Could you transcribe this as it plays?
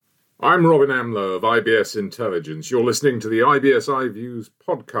I'm Robin Amlôt of IBS Intelligence. You're listening to the IBS iViews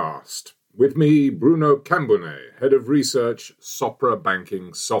podcast. With me, Bruno Cambonnet, Head of Research, Sopra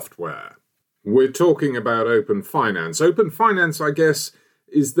Banking Software. We're talking about open finance. Open finance, I guess,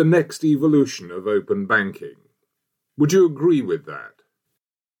 is the next evolution of open banking. Would you agree with that?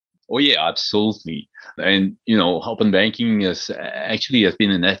 Oh, yeah, absolutely. And, open banking has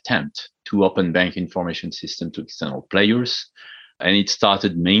been an attempt to open bank information system to external players. And it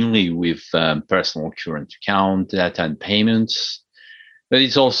started mainly with personal current account data and payments. But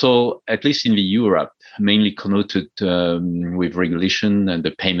it's also, at least in the Europe, mainly connoted with regulation and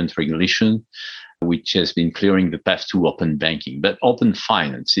the payment regulation, which has been clearing the path to open banking. But open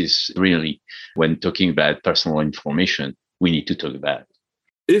finance is really, when talking about personal information, we need to talk about.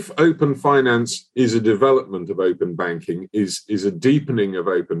 If open finance is a development of open banking, is a deepening of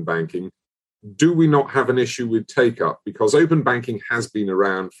open banking, do we not have an issue with take-up? Because open banking has been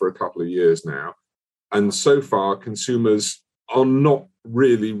around for a couple of years now, and so far consumers are not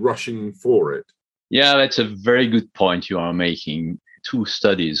really rushing for it. Yeah, that's a very good point you are making. Two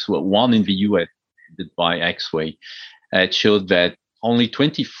studies, one in the US did by Axway, showed that only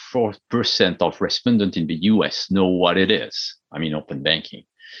 24% of respondents in the US know what it is. Open banking.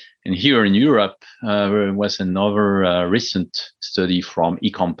 And here in Europe, there was another recent study from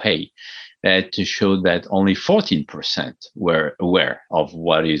Ecompay that showed that only 14% were aware of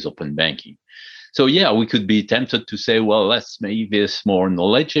what is open banking. So yeah, we could be tempted to say, well, let's make this more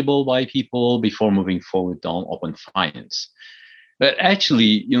knowledgeable by people before moving forward on open finance. But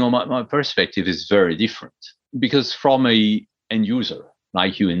actually, my perspective is very different, because from a end user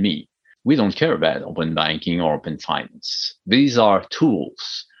like you and me, we don't care about open banking or open finance. These are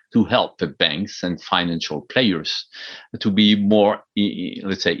tools to help the banks and financial players to be more,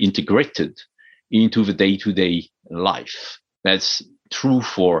 let's say, integrated into the day-to-day life. That's true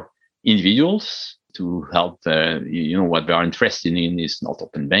for individuals to help, what they are interested in is not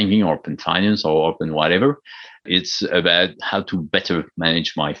open banking or open finance or open whatever. It's about how to better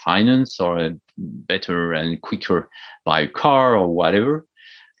manage my finance or better and quicker buy a car or whatever.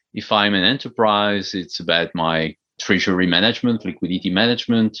 If I'm an enterprise, it's about my treasury management, liquidity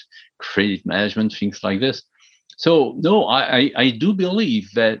management, credit management, things like this. So, no, I do believe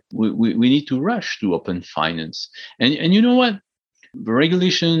that we need to rush to open finance. And you know what? The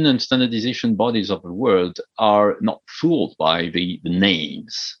regulation and standardization bodies of the world are not fooled by the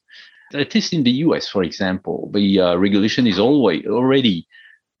names. At least in the US, for example, the regulation is already,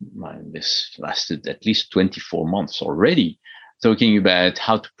 this lasted at least 24 months already, talking about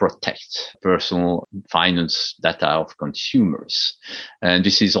how to protect personal finance data of consumers. And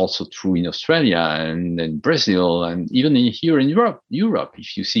this is also true in Australia and in Brazil and even here in Europe.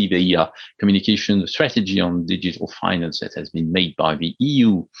 If you see the communication strategy on digital finance that has been made by the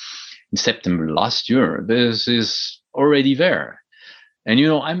EU in September last year, this is already there. And,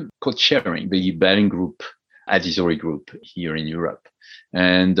 I'm co-chairing the Baring Group advisory group here in Europe.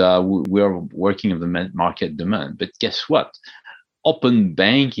 And we are working on the market demand. But guess what? Open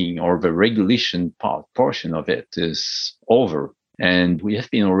banking or the regulation portion of it is over. And we have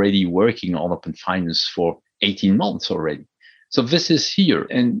been already working on open finance for 18 months already. So this is here,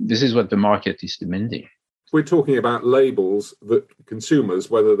 and this is what the market is demanding. We're talking about labels that consumers,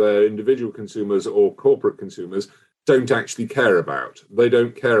 whether they're individual consumers or corporate consumers, don't actually care about. They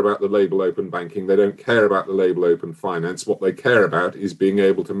don't care about the label open banking. They don't care about the label open finance. What they care about is being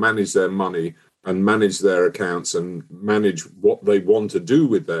able to manage their money and manage their accounts and manage what they want to do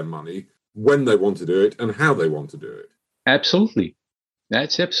with their money, when they want to do it and how they want to do it. Absolutely.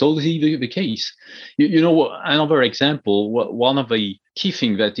 That's absolutely the case. Another example, one of the key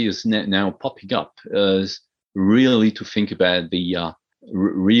things that is now popping up is really to think about the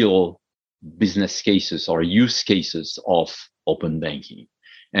real business cases or use cases of open banking.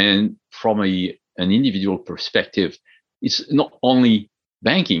 And from an individual perspective, it's not only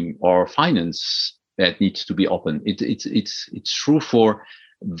banking or finance that needs to be open. It's true for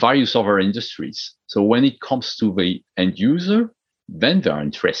various other industries. So when it comes to the end user, then they're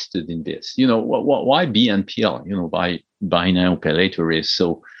interested in this. Why BNPL? Buy now, pay later is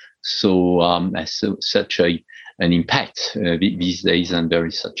has such an impact these days, and there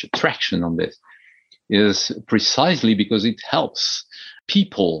is such a traction on this. Is precisely because it helps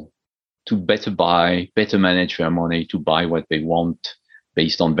people to better manage their money, to buy what they want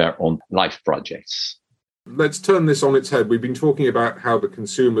based on their own life projects. Let's turn this on its head. We've been talking about how the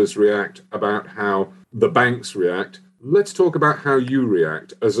consumers react, about how the banks react. Let's talk about how you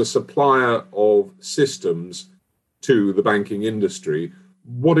react as a supplier of systems to the banking industry.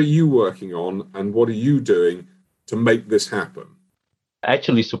 What are you working on and what are you doing to make this happen?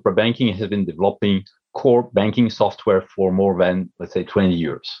 Actually, Supra Banking has been developing core banking software for more than, let's say, 20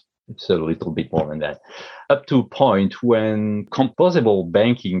 years. It's a little bit more than that, up to a point when composable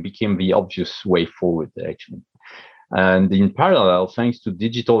banking became the obvious way forward, actually. And in parallel, thanks to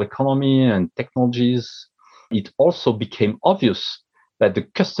digital economy and technologies, it also became obvious that the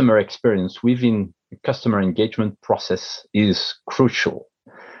customer experience within the customer engagement process is crucial.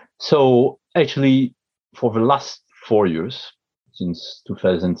 So actually, for the last 4 years, since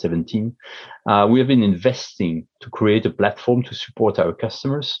 2017, we have been investing to create a platform to support our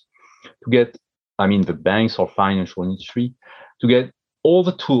customers, to get, the banks or financial industry, to get all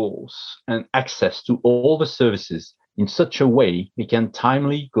the tools and access to all the services in such a way we can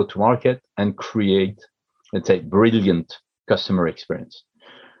timely go to market and create, let's say, brilliant customer experience.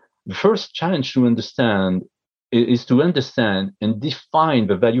 The first challenge to understand is to understand and define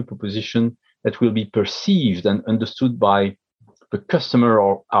the value proposition that will be perceived and understood by the customer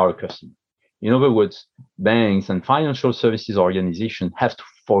or our customer. In other words, banks and financial services organizations have to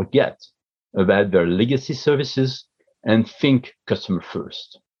forget about their legacy services and think customer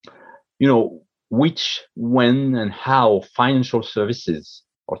first. Which, when, and how financial services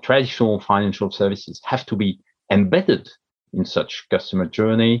or traditional financial services have to be embedded in such customer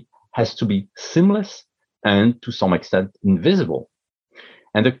journey has to be seamless and to some extent invisible.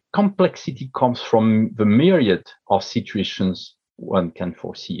 And the complexity comes from the myriad of situations one can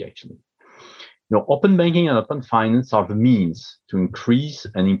foresee, actually. Open banking and open finance are the means to increase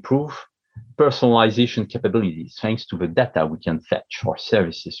and improve personalization capabilities thanks to the data we can fetch or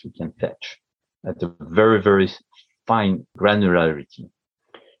services we can fetch at a very, very fine granularity.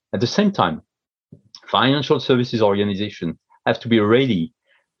 At the same time, financial services organizations have to be ready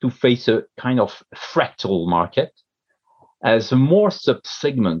to face a kind of fractal market. As the more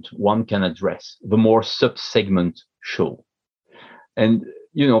sub-segment one can address, the more sub-segment show. And,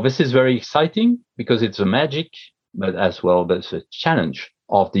 this is very exciting because it's a magic, but as well, there's a challenge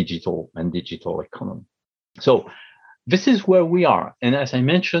of digital economy. So this is where we are. And as I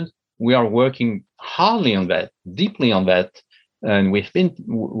mentioned, we are working hardly on that, deeply on that. And we've been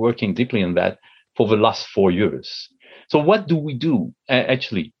working deeply on that for the last 4 years. So what do we do?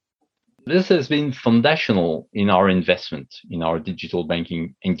 Actually, this has been foundational in our investment in our digital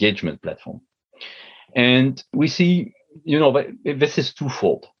banking engagement platform. And we see, this is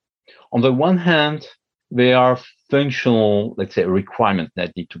twofold. On the one hand, there are functional, let's say, requirements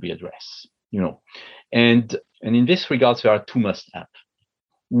that need to be addressed, and in this regard, there are two must-have.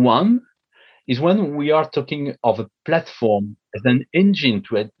 One is when we are talking of a platform as an engine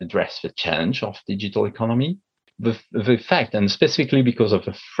to address the challenge of digital economy, the fact, and specifically because of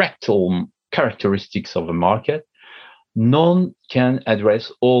the fractal characteristics of the market, none can address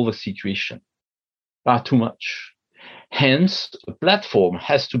all the situations. There are too much. Hence, a platform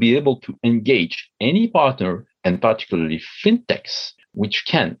has to be able to engage any partner, and particularly fintechs, which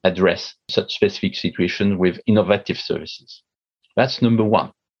can address such specific situations with innovative services. That's number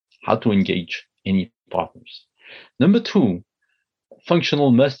one, how to engage any partners. Number two,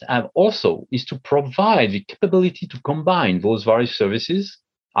 functional must-have also is to provide the capability to combine those various services,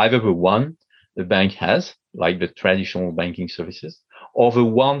 either the one the bank has, like the traditional banking services, or the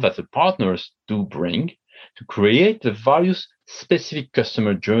one that the partners do bring, to create the various specific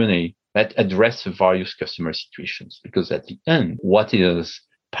customer journey that address the various customer situations. Because at the end, what is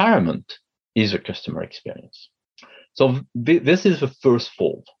paramount is a customer experience. So this is the first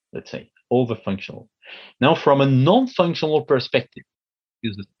fold, let's say, all the functional. Now, from a non-functional perspective,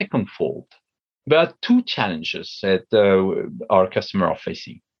 is the second fold. There are two challenges that our customers are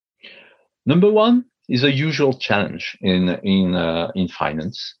facing. Number one is a usual challenge in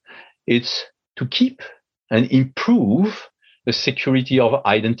finance. It's to keep and improve the security of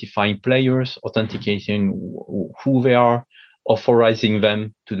identifying players, authenticating who they are, authorizing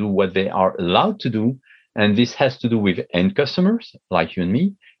them to do what they are allowed to do. And this has to do with end customers, like you and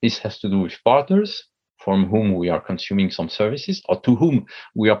me. This has to do with partners from whom we are consuming some services or to whom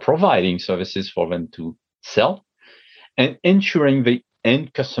we are providing services for them to sell, and ensuring the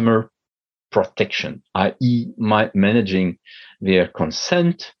end customer protection, i.e. managing their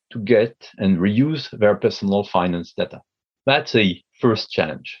consent to get and reuse their personal finance data. That's a first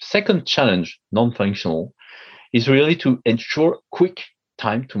challenge. Second challenge, non-functional, is really to ensure quick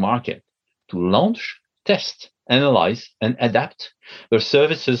time to market, to launch, test, analyze, and adapt their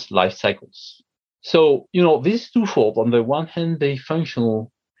services life cycles. So, these twofold, on the one hand, they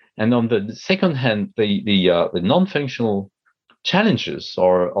functional, and on the second hand, the non-functional challenges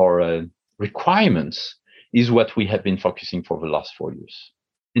or requirements is what we have been focusing for the last 4 years.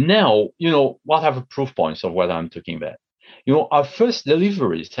 And now, what are the proof points of what I'm talking about? Our first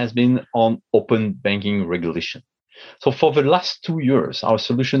deliveries has been on open banking regulation. So for the last 2 years, our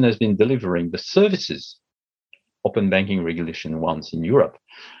solution has been delivering the services, open banking regulation ones in Europe,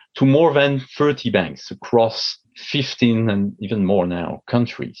 to more than 30 banks across 15 and even more now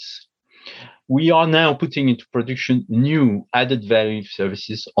countries. We are now putting into production new added value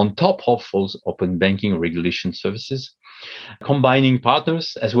services on top of those open banking regulation services, combining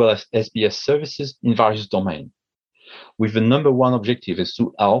partners as well as SBS services in various domains. With the number one objective is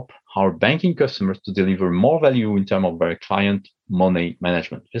to help our banking customers to deliver more value in terms of their client money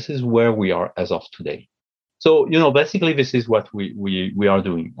management. This is where we are as of today. So, basically this is what we are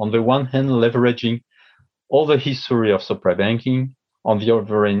doing. On the one hand, leveraging all the history of Sopra Banking. On the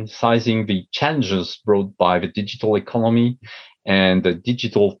other hand, sizing the challenges brought by the digital economy and the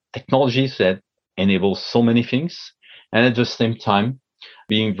digital technologies that enable so many things. And at the same time,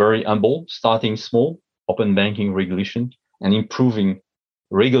 being very humble, starting small, open banking regulation, and improving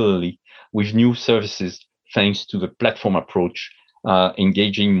regularly with new services thanks to the platform approach,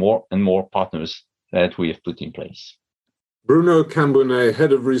 engaging more and more partners that we have put in place. Bruno Cambounet,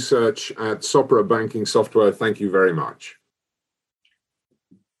 Head of Research at Sopra Banking Software, thank you very much.